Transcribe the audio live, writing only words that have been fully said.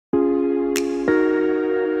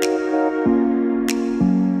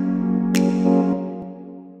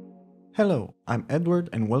Hello, I'm Edward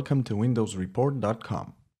and welcome to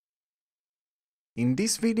windowsreport.com. In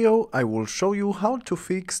this video, I will show you how to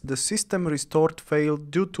fix the system restore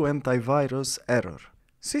failed due to antivirus error.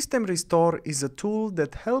 System Restore is a tool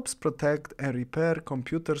that helps protect and repair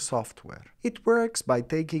computer software. It works by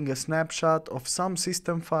taking a snapshot of some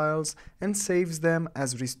system files and saves them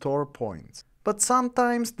as restore points. But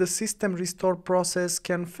sometimes the system restore process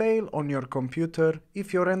can fail on your computer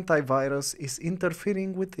if your antivirus is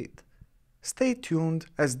interfering with it. Stay tuned,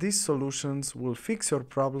 as these solutions will fix your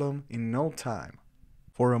problem in no time.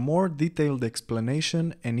 For a more detailed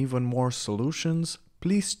explanation and even more solutions,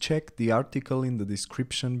 please check the article in the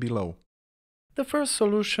description below. The first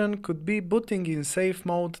solution could be booting in safe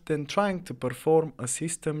mode, then trying to perform a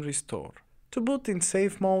system restore. To boot in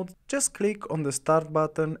safe mode, just click on the Start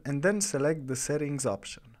button and then select the Settings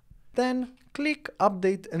option. Then click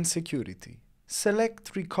Update and Security.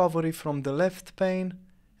 Select Recovery from the left pane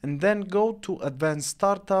and then go to Advanced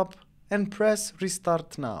Startup and press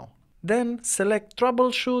Restart Now. Then select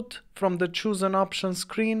Troubleshoot from the Choose an Option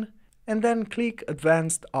screen and then click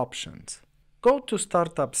Advanced Options. Go to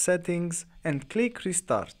Startup Settings and click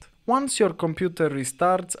Restart. Once your computer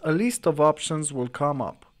restarts, a list of options will come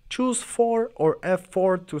up. Choose 4 or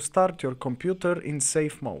F4 to start your computer in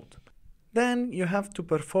safe mode. Then you have to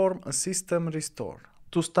perform a system restore.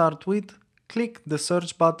 To start with, click the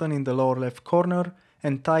search button in the lower left corner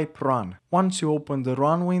and type Run. Once you open the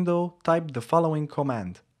Run window, type the following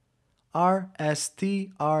command: RSTRUI.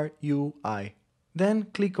 Then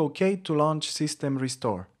click OK to launch System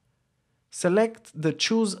Restore. Select the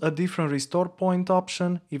Choose a different restore point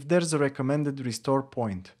option if there's a recommended restore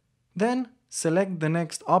point. Then select the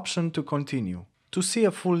next option to continue. To see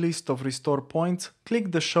a full list of restore points,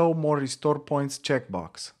 click the Show More Restore Points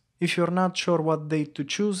checkbox. If you're not sure what date to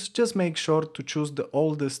choose, just make sure to choose the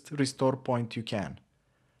oldest restore point you can.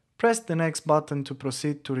 Press the next button to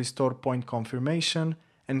proceed to restore point confirmation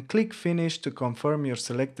and click Finish to confirm your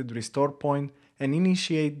selected restore point and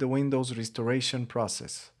initiate the Windows restoration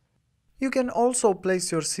process. You can also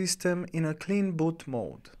place your system in a clean boot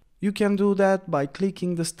mode. You can do that by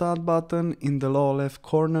clicking the Start button in the lower left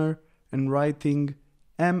corner and writing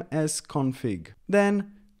msconfig.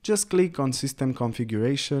 Then just click on System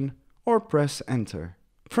Configuration or press Enter.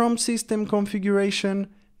 From System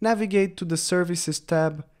Configuration, navigate to the Services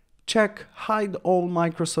tab, check Hide All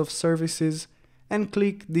Microsoft Services and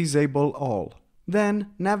click Disable All.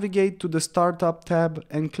 Then navigate to the Startup tab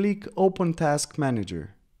and click Open Task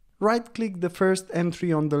Manager. Right-click the first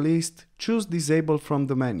entry on the list, choose Disable from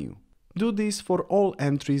the menu. Do this for all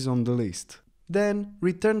entries on the list. Then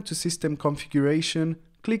return to System Configuration,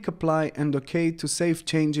 click Apply and OK to save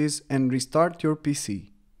changes and restart your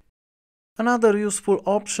PC. Another useful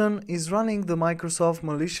option is running the Microsoft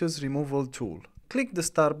Malicious removal tool. Click the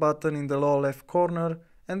Start button in the lower left corner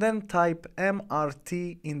and then type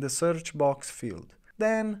MRT in the search box field.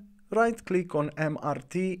 Then right-click on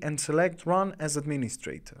MRT and select Run as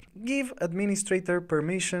Administrator. Give administrator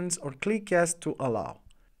permissions or click Yes to allow.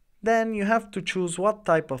 Then you have to choose what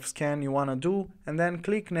type of scan you want to do and then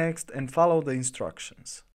click Next and follow the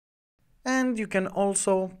instructions. And you can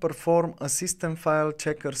also perform a system file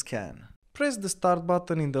checker scan. Press the Start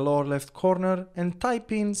button in the lower left corner and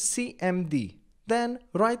type in CMD. Then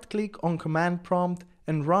right-click on Command Prompt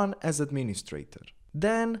and Run as Administrator.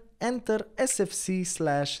 Then enter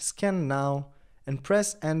sfc/scan now and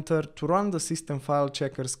press Enter to run the system file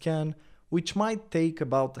checker scan, which might take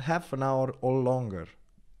about half an hour or longer.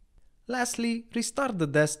 Lastly, restart the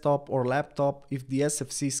desktop or laptop if the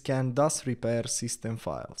SFC scan does repair system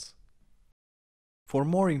files. For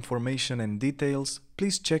more information and details,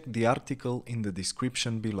 please check the article in the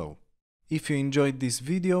description below. If you enjoyed this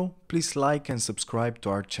video, please like and subscribe to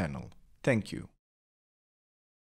our channel. Thank you.